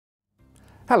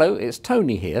Hello, it's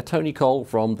Tony here, Tony Coll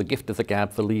from The Gift of the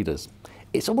Gab for Leaders.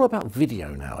 It's all about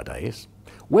video nowadays.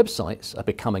 Websites are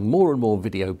becoming more and more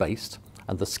video based,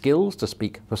 and the skills to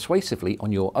speak persuasively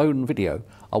on your own video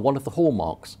are one of the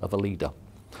hallmarks of a leader.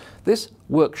 This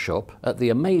workshop at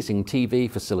the amazing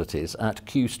TV facilities at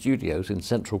Q Studios in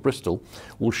central Bristol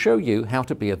will show you how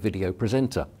to be a video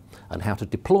presenter and how to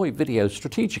deploy video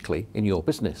strategically in your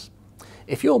business.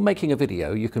 If you're making a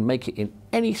video, you can make it in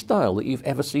any style that you've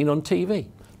ever seen on TV.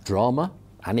 Drama,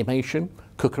 animation,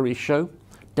 cookery show,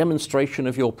 demonstration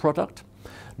of your product,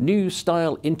 news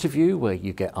style interview where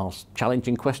you get asked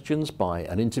challenging questions by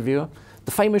an interviewer,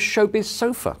 the famous showbiz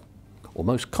sofa, or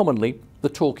most commonly, the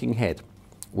talking head,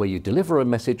 where you deliver a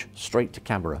message straight to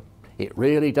camera. It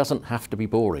really doesn't have to be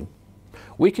boring.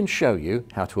 We can show you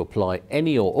how to apply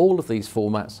any or all of these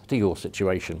formats to your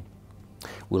situation.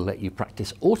 We'll let you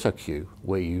practice auto cue,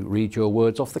 where you read your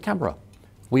words off the camera.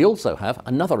 We also have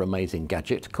another amazing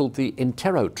gadget called the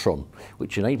Interrotron,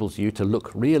 which enables you to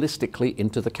look realistically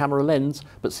into the camera lens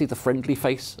but see the friendly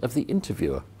face of the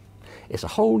interviewer. It's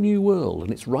a whole new world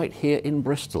and it's right here in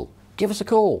Bristol. Give us a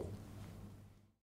call.